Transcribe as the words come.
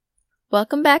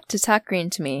Welcome back to Talk Green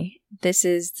to Me. This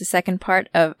is the second part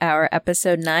of our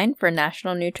episode 9 for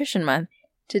National Nutrition Month.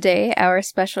 Today, our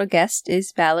special guest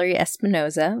is Valerie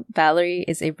Espinoza. Valerie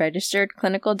is a registered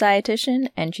clinical dietitian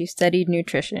and she studied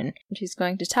nutrition. She's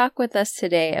going to talk with us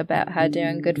today about how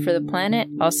doing good for the planet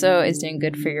also is doing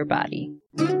good for your body.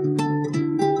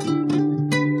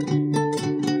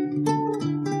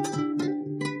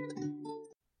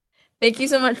 Thank you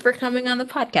so much for coming on the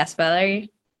podcast, Valerie.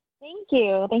 Thank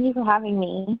you. Thank you for having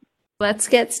me. Let's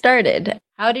get started.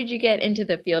 How did you get into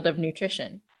the field of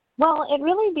nutrition? Well, it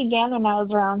really began when I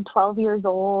was around 12 years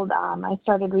old. I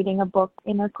started reading a book,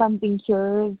 Inner Cleansing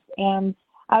Cures, and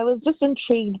I was just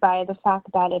intrigued by the fact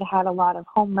that it had a lot of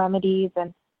home remedies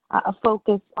and a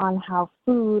focus on how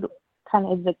food kind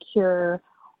of is the cure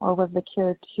or was the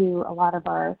cure to a lot of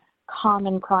our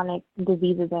common chronic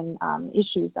diseases and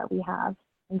issues that we have.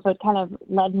 And so it kind of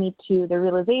led me to the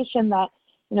realization that,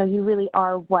 you really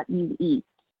are what you eat.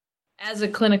 As a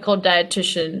clinical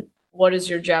dietitian, what does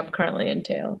your job currently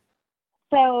entail?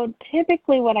 So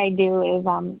typically what I do is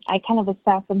I kind of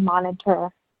assess and monitor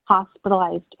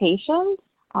hospitalized patients,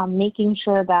 making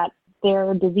sure that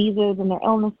their diseases and their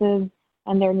illnesses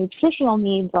and their nutritional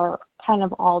needs are kind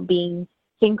of all being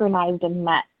synchronized and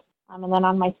met. And then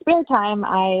on my spare time,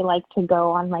 I like to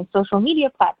go on my social media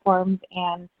platforms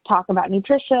and talk about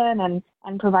nutrition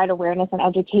and provide awareness and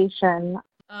education.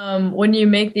 When you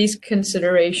make these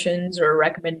considerations or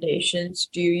recommendations,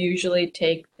 do you usually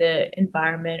take the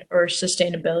environment or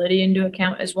sustainability into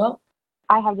account as well?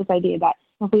 I have this idea that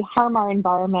if we harm our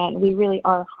environment, we really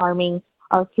are harming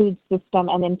our food system,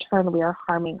 and in turn, we are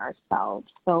harming ourselves.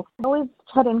 So I always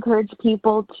try to encourage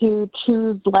people to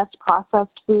choose less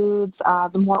processed foods,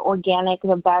 the more organic,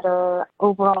 the better,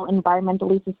 overall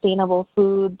environmentally sustainable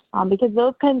foods, because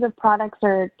those kinds of products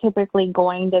are typically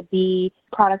going to be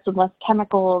products with less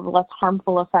chemicals, less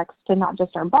harmful effects to not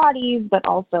just our bodies, but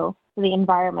also to the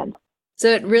environment. So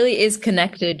it really is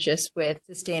connected just with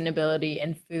sustainability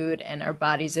and food and our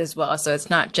bodies as well. So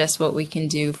it's not just what we can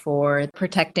do for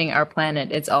protecting our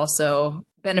planet. It's also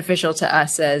beneficial to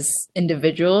us as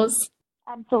individuals.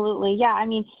 Absolutely. Yeah. I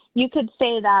mean, you could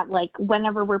say that like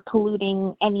whenever we're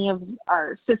polluting any of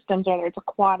our systems, whether it's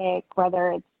aquatic,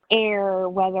 whether it's air,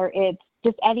 whether it's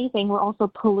just anything, we're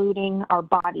also polluting our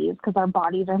bodies because our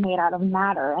bodies are made out of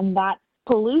matter. And that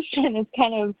pollution is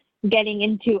kind of getting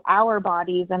into our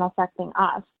bodies and affecting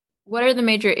us. What are the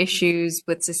major issues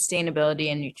with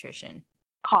sustainability and nutrition?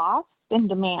 Cost and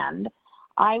demand.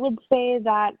 I would say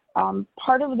that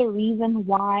part of the reason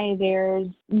why there's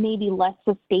maybe less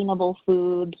sustainable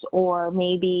foods or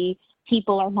maybe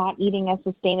people are not eating as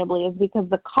sustainably is because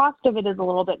the cost of it is a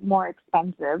little bit more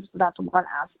expensive. So that's one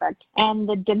aspect. And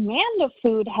the demand of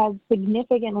food has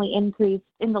significantly increased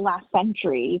in the last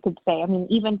century, you could say. I mean,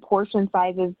 even portion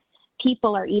sizes,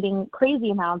 people are eating crazy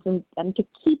amounts, and to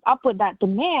keep up with that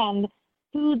demand,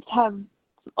 foods have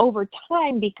over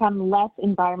time become less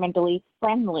environmentally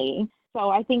friendly. So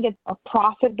I think it's a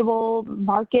profitable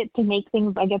market to make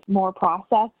things, I guess, more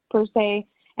processed per se,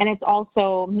 and it's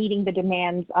also meeting the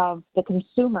demands of the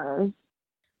consumers.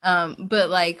 But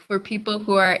like for people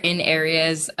who are in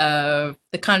areas of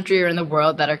the country or in the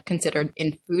world that are considered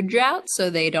in food drought, so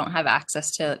they don't have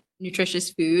access to nutritious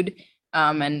food,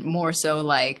 and more so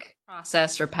like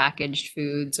processed or packaged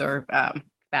foods or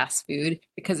fast food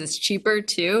because it's cheaper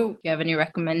too. Do you have any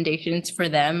recommendations for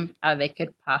them how they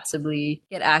could possibly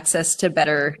get access to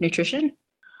better nutrition?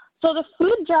 So the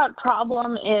food drought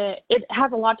problem, it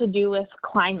has a lot to do with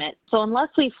climate. So unless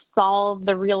we solve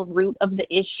the real root of the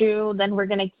issue, then we're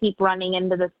going to keep running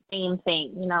into the same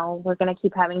thing. We're going to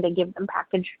keep having to give them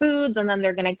packaged foods, and then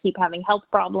they're going to keep having health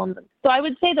problems. So I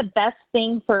would say the best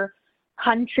thing for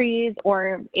countries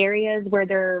or areas where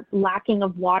they're lacking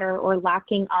of water or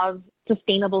lacking of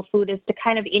sustainable food is to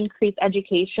kind of increase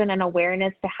education and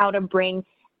awareness to how to bring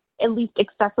at least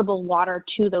accessible water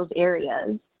to those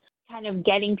areas, kind of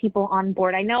getting people on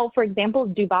board. I know, for example,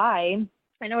 Dubai,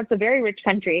 I know it's a very rich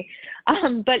country,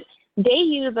 but they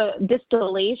use a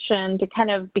distillation to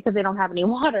kind of, because they don't have any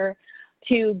water,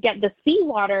 to get the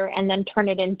seawater and then turn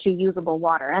it into usable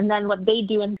water. And then what they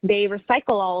do is they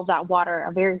recycle all of that water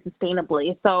very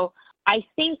sustainably. So I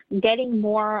think getting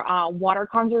more water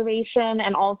conservation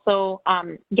and also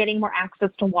getting more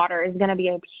access to water is going to be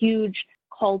a huge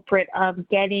culprit of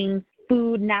getting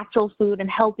food, natural food, and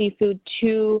healthy food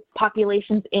to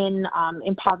populations in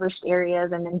impoverished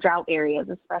areas and in drought areas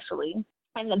especially.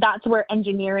 And that's where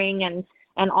engineering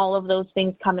and all of those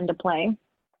things come into play.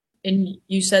 And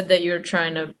you said that you're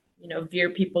trying to, veer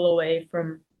people away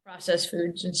from processed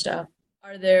foods and stuff.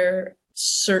 Are there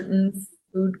certain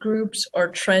food groups or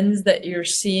trends that you're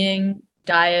seeing,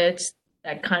 diets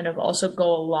that kind of also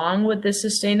go along with the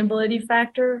sustainability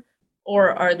factor?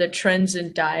 Or are the trends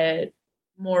in diet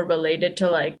more related to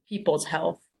like people's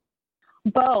health?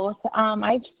 Both.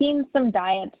 I've seen some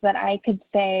diets that I could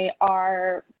say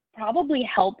are probably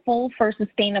helpful for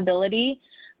sustainability,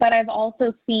 but I've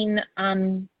also seen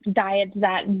diets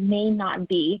that may not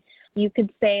be. You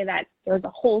could say that there's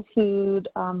a Whole Food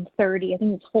 30, I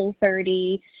think it's Whole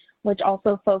 30, which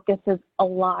also focuses a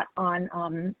lot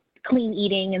on clean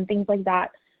eating and things like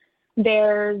that.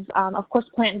 There's, of course,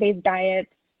 plant-based diets.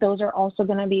 Those are also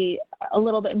going to be a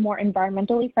little bit more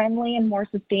environmentally friendly and more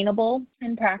sustainable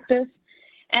in practice.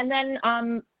 And then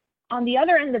on the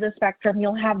other end of the spectrum,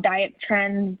 you'll have diet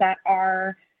trends that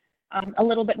are a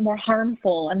little bit more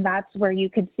harmful, and that's where you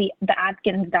could see the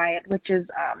Atkins diet, which is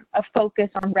a focus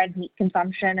on red meat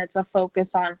consumption. It's a focus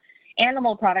on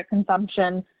animal product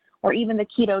consumption, or even the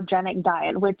ketogenic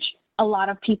diet, which a lot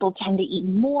of people tend to eat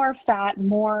more fat,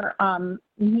 more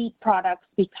meat products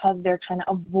because they're trying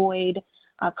to avoid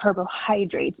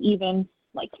carbohydrates, even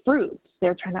like fruits.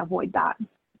 They're trying to avoid that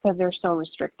because they're so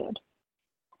restricted.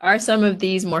 Are some of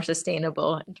these more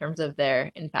sustainable in terms of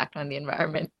their impact on the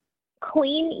environment?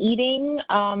 Clean eating,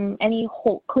 any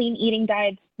whole clean eating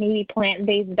diets, maybe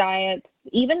plant-based diets,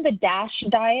 even the DASH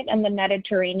diet and the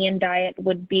Mediterranean diet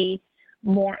would be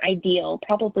more ideal,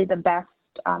 probably the best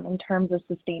in terms of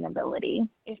sustainability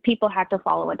if people had to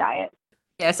follow a diet.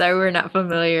 Yes, I were not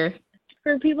familiar.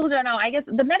 For people who don't know, I guess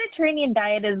the Mediterranean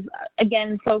diet is,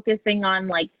 again, focusing on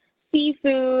like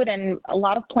seafood and a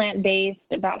lot of plant-based.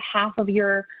 About half of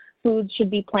your foods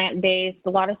should be plant-based, a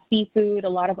lot of seafood, a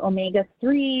lot of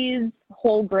omega-3s,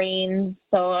 whole grains.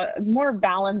 So a more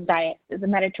balanced diet is the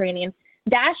Mediterranean.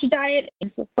 DASH diet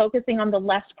is focusing on the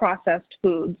less processed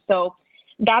foods. So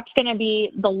that's going to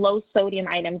be the low sodium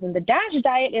items. And the DASH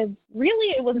diet is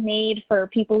really, it was made for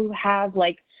people who have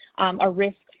like a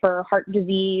risk for heart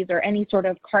disease or any sort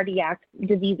of cardiac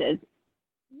diseases.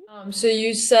 So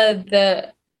you said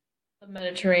that the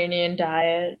Mediterranean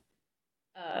diet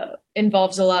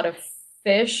involves a lot of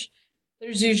fish.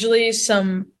 There's usually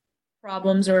some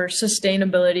problems or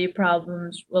sustainability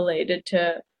problems related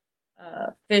to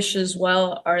fish as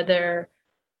well. Are there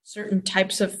certain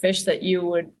types of fish that you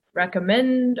would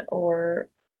recommend, or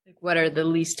Like, what are the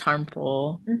least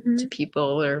harmful to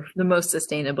people or the most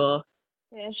sustainable?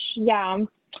 Fish, yeah.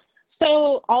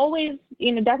 So always,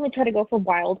 definitely try to go for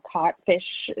wild caught fish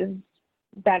is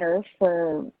better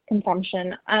for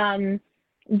consumption.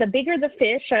 The bigger the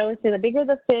fish, I always say the bigger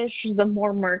the fish, the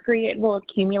more mercury it will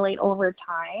accumulate over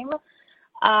time.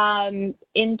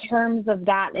 In terms of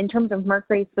that, in terms of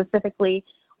mercury specifically,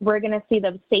 we're going to see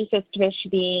the safest fish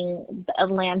being the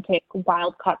Atlantic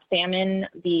wild-caught salmon,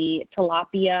 the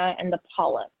tilapia, and the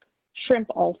pollock. Shrimp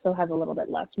also has a little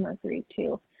bit less mercury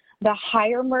too. The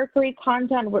higher mercury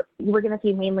content we're going to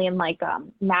see mainly in like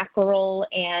mackerel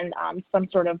and some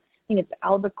sort of, I think it's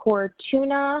albacore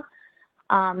tuna.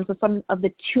 So some of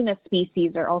the tuna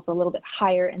species are also a little bit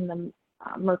higher in the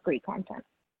mercury content.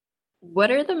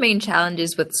 What are the main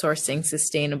challenges with sourcing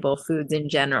sustainable foods in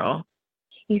general?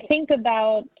 You think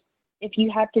about if you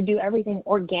had to do everything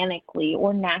organically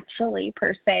or naturally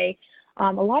per se,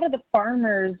 a lot of the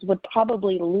farmers would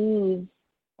probably lose,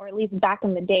 or at least back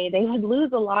in the day, they would lose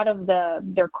a lot of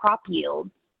their crop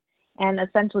yields, and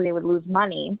essentially they would lose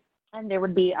money, and there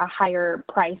would be a higher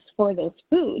price for those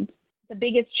foods. The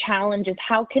biggest challenge is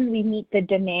how can we meet the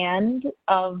demand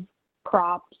of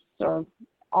crops or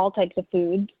all types of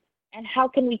foods, and how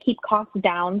can we keep costs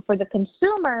down for the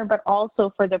consumer, but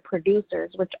also for the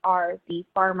producers, which are the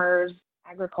farmers,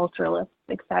 agriculturalists,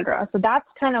 etc. So that's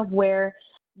kind of where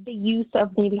the use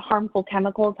of maybe harmful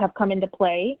chemicals have come into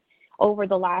play over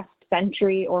the last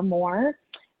century or more.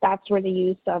 That's where the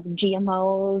use of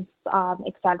GMOs,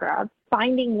 etc.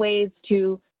 Finding ways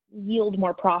to yield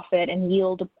more profit and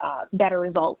yield better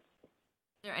results.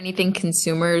 Is there anything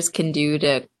consumers can do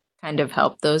to kind of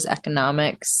help those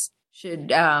economics?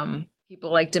 Should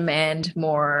people like demand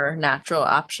more natural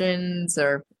options,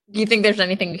 or do you think there's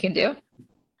anything we can do?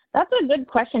 That's a good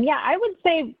question. Yeah, I would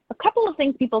say a couple of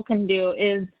things people can do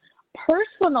is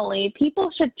personally,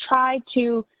 people should try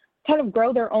to kind of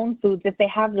grow their own foods if they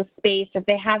have the space, if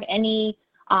they have any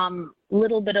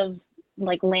little bit of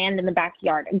like land in the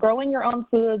backyard. Growing your own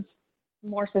foods,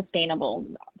 more sustainable,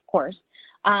 of course.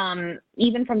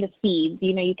 Even from the seeds,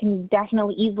 you can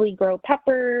definitely easily grow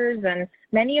peppers, and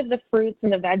many of the fruits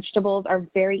and the vegetables are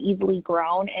very easily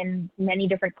grown in many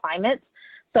different climates.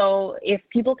 So if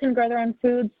people can grow their own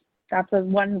foods, that's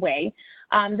one way.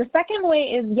 The second way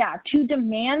is, to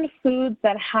demand foods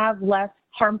that have less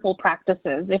harmful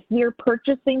practices. If we're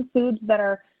purchasing foods that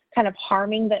are kind of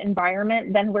harming the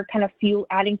environment, then we're kind of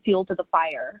adding fuel to the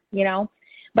fire, you know?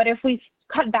 But if we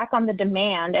cut back on the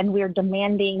demand and we're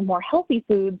demanding more healthy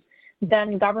foods,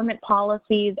 then government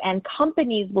policies and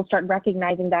companies will start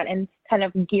recognizing that and kind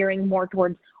of gearing more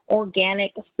towards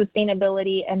organic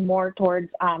sustainability and more towards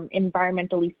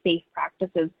environmentally safe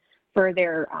practices for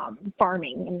their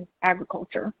farming and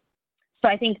agriculture. So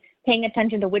I think paying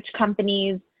attention to which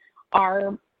companies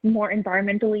are more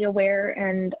environmentally aware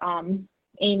and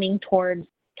aiming towards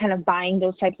kind of buying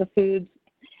those types of foods.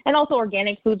 And also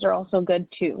organic foods are also good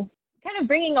too. Kind of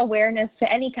bringing awareness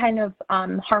to any kind of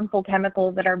harmful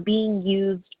chemicals that are being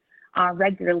used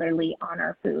regularly on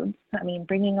our foods. I mean,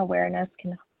 bringing awareness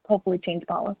can hopefully change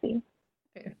policy.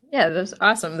 Yeah, that's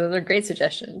awesome. Those are great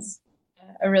suggestions.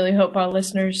 I really hope our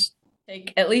listeners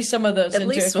take at least some of those At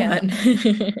into least account.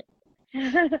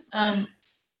 one.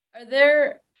 Are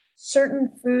there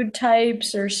certain food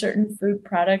types or certain food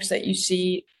products that you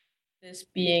see this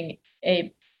being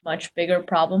a much bigger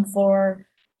problem for?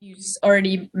 You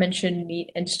already mentioned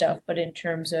meat and stuff, but in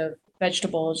terms of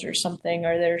vegetables or something,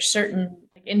 are there certain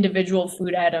individual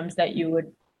food items that you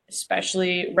would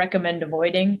especially recommend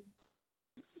avoiding?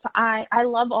 I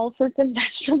love all sorts of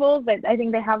vegetables. I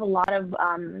think they have a lot of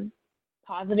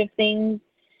positive things.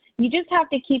 You just have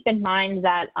to keep in mind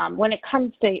that when it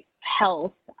comes to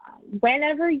health,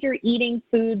 whenever you're eating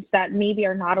foods that maybe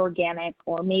are not organic,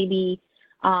 or maybe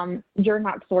you're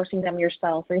not sourcing them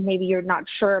yourself, or maybe you're not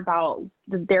sure about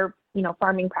their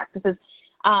farming practices,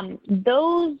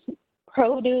 those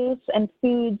produce and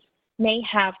foods may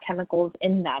have chemicals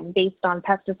in them based on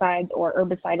pesticides or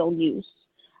herbicidal use.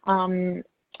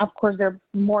 Of course, they're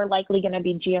more likely going to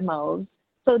be GMOs.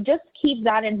 So just keep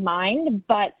that in mind.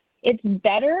 But it's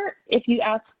better, if you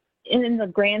ask, in the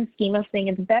grand scheme of things,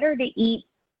 it's better to eat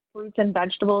fruits and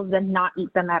vegetables than not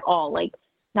eat them at all. Like,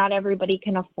 not everybody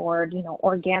can afford,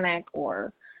 organic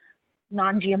or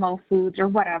non-GMO foods or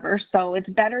whatever. So it's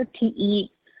better to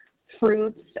eat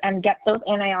fruits and get those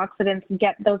antioxidants,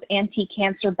 get those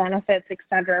anti-cancer benefits, et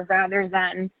cetera, rather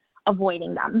than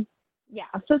avoiding them. Yeah,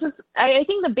 so I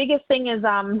think the biggest thing is, if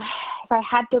I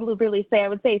had to really say, I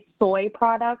would say soy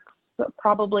products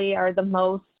probably are the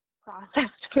most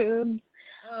processed foods.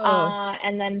 Oh.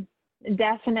 And then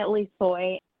definitely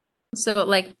soy. So,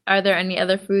 are there any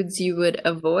other foods you would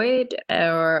avoid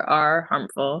or are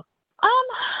harmful?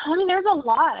 I mean, there's a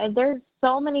lot. There's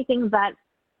so many things that,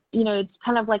 it's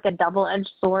kind of like a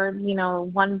double-edged sword.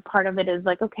 One part of it is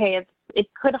like, okay, it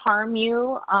could harm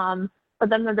you, but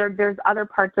then there's other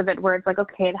parts of it where it's like,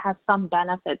 okay, it has some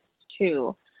benefits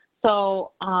too.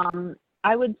 So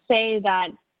I would say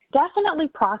that definitely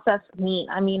processed meat.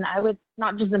 I mean, I would,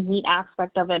 not just the meat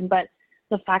aspect of it, but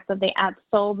the fact that they add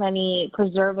so many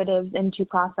preservatives into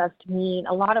processed meat.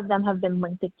 A lot of them have been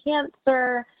linked to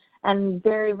cancer and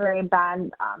very, very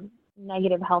bad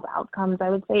negative health outcomes. I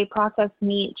would say processed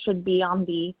meat should be on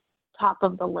the top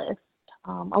of the list,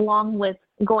 along with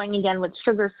going again with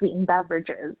sugar-sweetened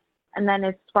beverages. And then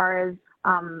as far as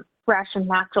fresh and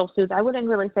natural foods, I wouldn't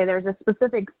really say there's a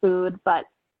specific food, but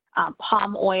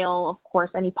palm oil, of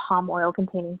course, any palm oil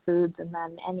containing foods, and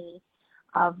then any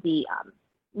of the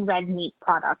red meat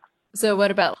products. So what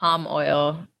about palm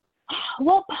oil?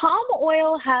 Well, palm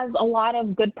oil has a lot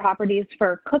of good properties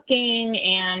for cooking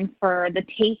and for the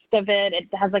taste of it. It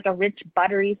has like a rich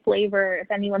buttery flavor.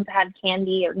 If anyone's had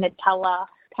candy or Nutella,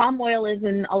 palm oil is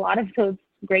in a lot of those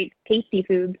great tasty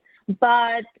foods.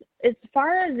 But as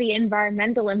far as the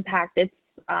environmental impact, it's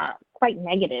quite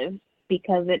negative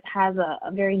because it has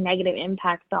a very negative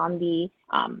impact on the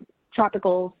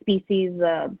tropical species,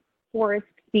 the forest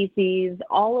species,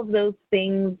 all of those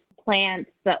things,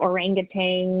 plants, the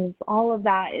orangutans, all of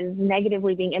that is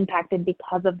negatively being impacted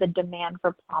because of the demand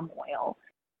for palm oil.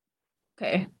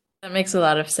 Okay, that makes a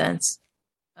lot of sense.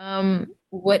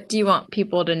 What do you want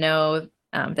people to know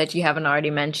that you haven't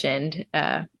already mentioned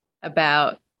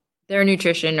about their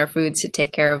nutrition or foods to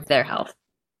take care of their health?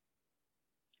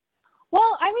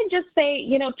 Well, I would just say,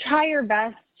 try your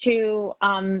best to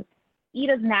eat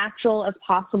as natural as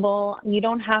possible. You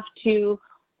don't have to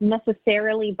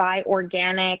necessarily buy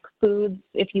organic foods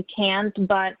if you can't,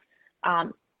 but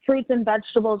fruits and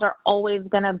vegetables are always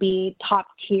going to be top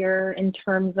tier in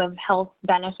terms of health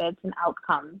benefits and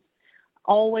outcomes.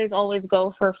 Always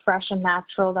go for fresh and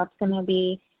natural. That's going to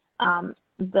be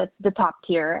the top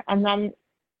tier. And then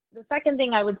the second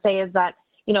thing I would say is that,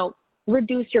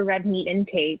 reduce your red meat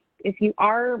intake. If you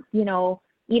are,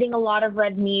 eating a lot of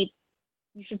red meat,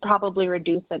 you should probably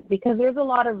reduce it because there's a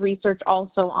lot of research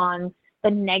also on the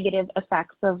negative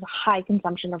effects of high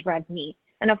consumption of red meat.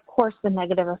 And of course, the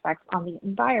negative effects on the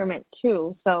environment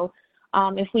too. So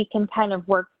if we can kind of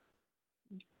work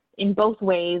in both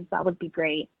ways, that would be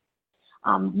great.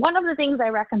 One of the things I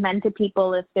recommend to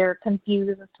people if they're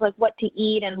confused as to like what to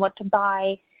eat and what to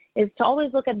buy is to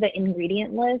always look at the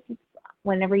ingredient list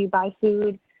whenever you buy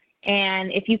food.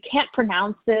 And if you can't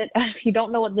pronounce it, if you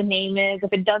don't know what the name is,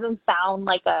 if it doesn't sound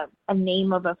like a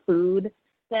name of a food,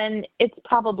 then it's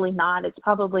probably not. It's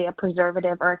probably a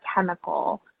preservative or a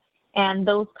chemical. And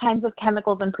those kinds of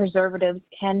chemicals and preservatives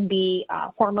can be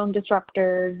hormone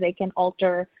disruptors. They can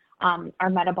alter our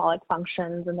metabolic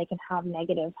functions, and they can have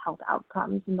negative health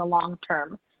outcomes in the long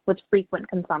term with frequent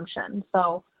consumption.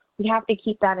 So we have to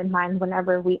keep that in mind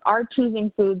whenever we are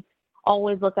choosing foods.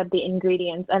 Always look at the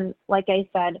ingredients. And like I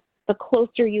said, the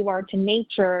closer you are to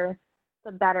nature,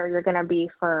 the better you're going to be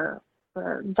for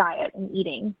diet and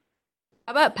eating.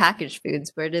 How about packaged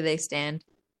foods? Where do they stand?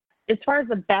 As far as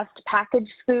the best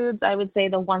packaged foods, I would say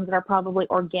the ones that are probably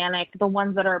organic, the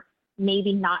ones that are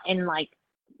maybe not in like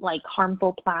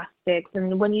harmful plastics.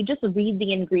 And when you just read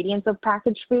the ingredients of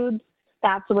packaged foods,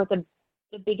 that's what the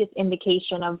biggest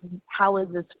indication of how is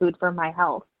this food for my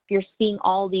health. If you're seeing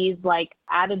all these like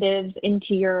additives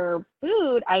into your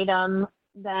food item,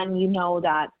 then you know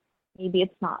that maybe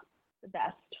it's not the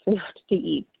best food to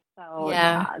eat. So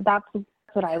Yeah. that's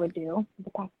what I would do.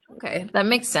 Okay, that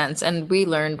makes sense. And we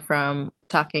learned from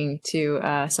talking to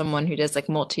someone who does like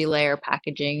multi-layer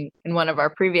packaging in one of our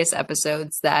previous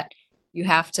episodes that you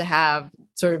have to have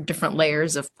sort of different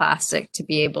layers of plastic to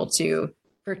be able to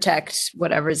protect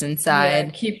whatever's inside.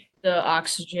 Yeah, keep the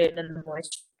oxygen and the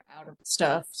moisture out of the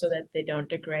stuff so that they don't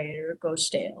degrade or go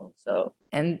stale. So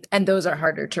And those are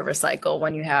harder to recycle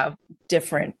when you have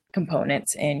different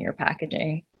components in your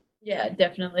packaging. yeah,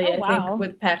 definitely. Oh, I wow. think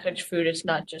with packaged food, it's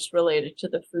not just related to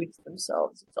the foods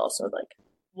themselves. It's also like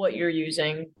what you're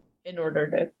using in order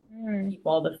to keep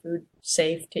all the food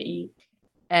safe to eat.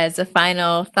 As a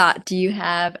final thought, do you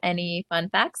have any fun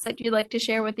facts that you'd like to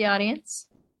share with the audience?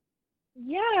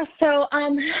 Yeah, so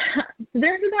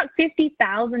there's about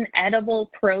 50,000 edible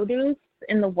produce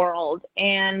in the world,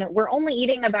 and we're only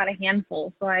eating about a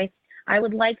handful. So I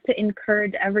would like to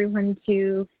encourage everyone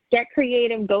to get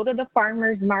creative, go to the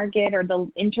farmer's market or the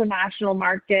international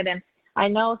market. And I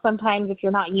know sometimes if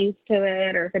you're not used to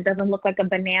it or if it doesn't look like a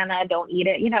banana, don't eat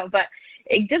it, but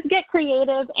just get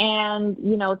creative and,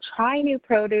 try new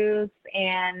produce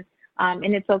and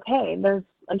it's okay. There's,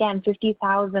 again,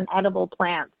 50,000 edible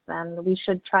plants, and we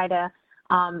should try to,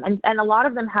 and a lot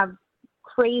of them have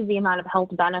crazy amount of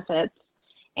health benefits.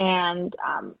 And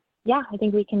I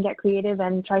think we can get creative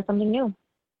and try something new.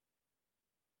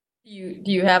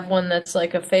 Do you have one that's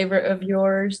like a favorite of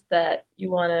yours that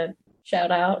you want to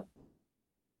shout out?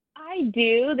 I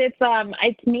do.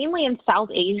 It's mainly in South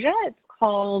Asia. It's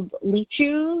called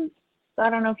lichus. I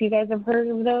don't know if you guys have heard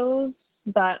of those,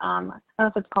 but I don't know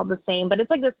if it's called the same, but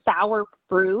it's like the sour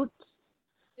fruit.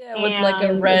 Yeah, with like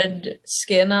a red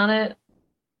skin on it.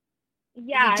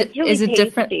 Yeah, Is it- it's really is it tasty.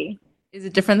 different? Is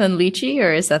it different than lychee,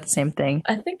 or is that the same thing?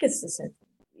 I think it's the same.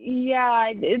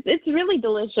 Yeah, it's really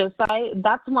delicious.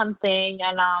 That's one thing,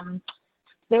 and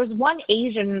there's one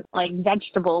Asian like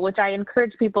vegetable which I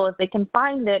encourage people if they can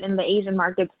find it in the Asian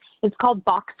markets. It's called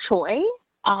bok choy,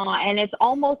 and it's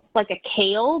almost like a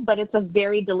kale, but it's a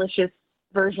very delicious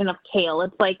version of kale.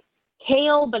 It's like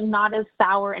kale, but not as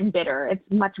sour and bitter. It's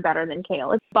much better than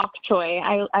kale. It's bok choy.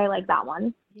 I like that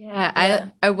one. Yeah,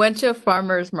 I went to a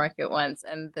farmer's market once,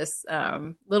 and this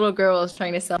little girl was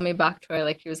trying to sell me bok choy,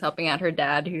 like she was helping out her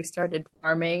dad who started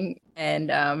farming and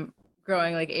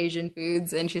growing like Asian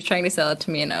foods, and she was trying to sell it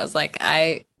to me, and I was like,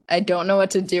 I don't know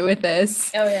what to do with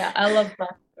this. Oh yeah, I love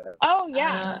bok choy. Oh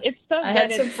yeah, it's so I good.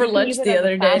 had some You for can lunch use it the as a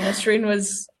other day. salad. Nasreen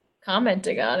was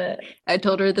commenting on it. I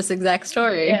told her this exact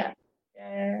story, Yeah.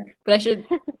 Yeah. but I should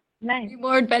Nice. be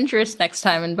more adventurous next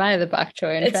time and buy the bok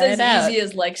choy and It's try as it out. easy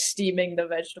as like steaming the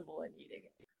vegetable and eating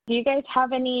it. Do you guys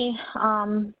have any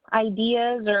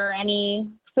ideas or any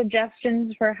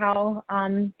suggestions for how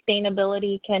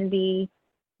sustainability can be,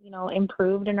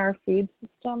 improved in our food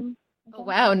system? Oh,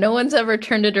 wow, no one's ever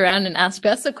turned it around and asked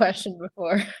us a question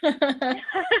before.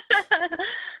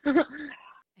 I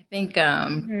think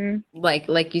Mhm.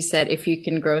 like you said, if you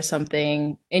can grow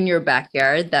something in your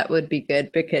backyard, that would be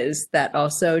good because that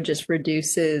also just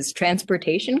reduces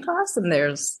transportation costs, and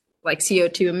there's like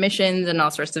CO2 emissions and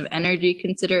all sorts of energy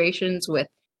considerations with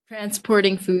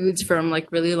transporting foods from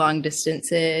like really long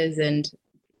distances and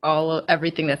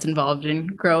everything that's involved in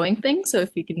growing things. So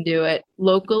if you can do it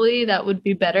locally, that would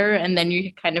be better, and then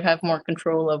you kind of have more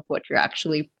control of what you're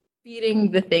actually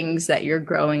feeding the things that you're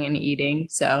growing and eating.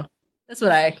 So that's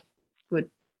what I would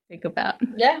think about.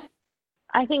 Yeah.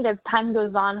 I think as time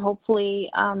goes on, hopefully,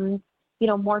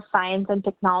 more science and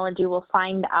technology will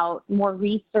find out more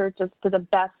research as to the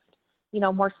best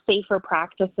more safer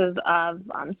practices of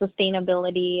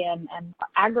sustainability and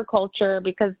agriculture,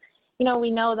 because,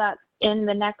 we know that in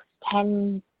the next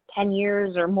 10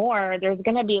 years or more, there's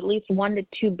going to be at least 1 to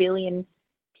 2 billion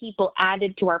people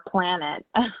added to our planet,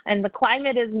 and the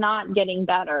climate is not getting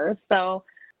better. So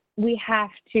we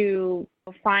have to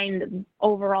find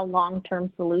overall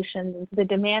long-term solutions to the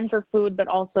demand for food, but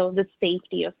also the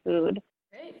safety of food.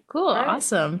 Great. Cool. All right.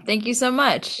 Awesome. Thank you so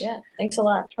much. Yeah, thanks a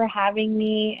lot. Thanks for having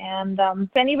me. And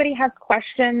if anybody has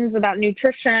questions about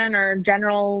nutrition or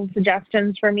general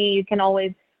suggestions for me, you can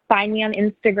always find me on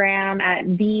Instagram at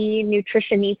The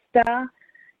Nutritionista,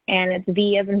 and it's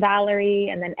V as in Valerie,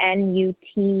 and then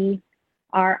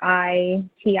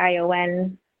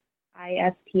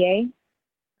NUTRITIONISTA.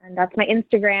 And that's my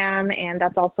Instagram, and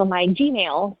that's also my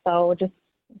Gmail. So just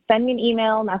send me an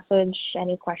email, message,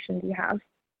 any questions you have.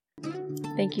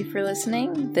 Thank you for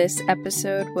listening. This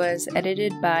episode was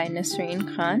edited by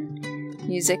Nasreen Khan.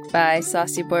 Music by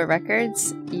Saucy Boy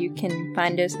Records. You can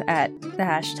find us at the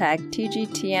hashtag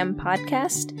TGTM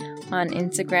Podcast on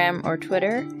Instagram or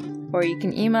Twitter, or you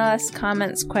can email us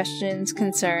comments, questions,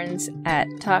 concerns at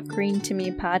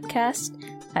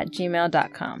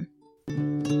talkgreentomepodcast@gmail.com.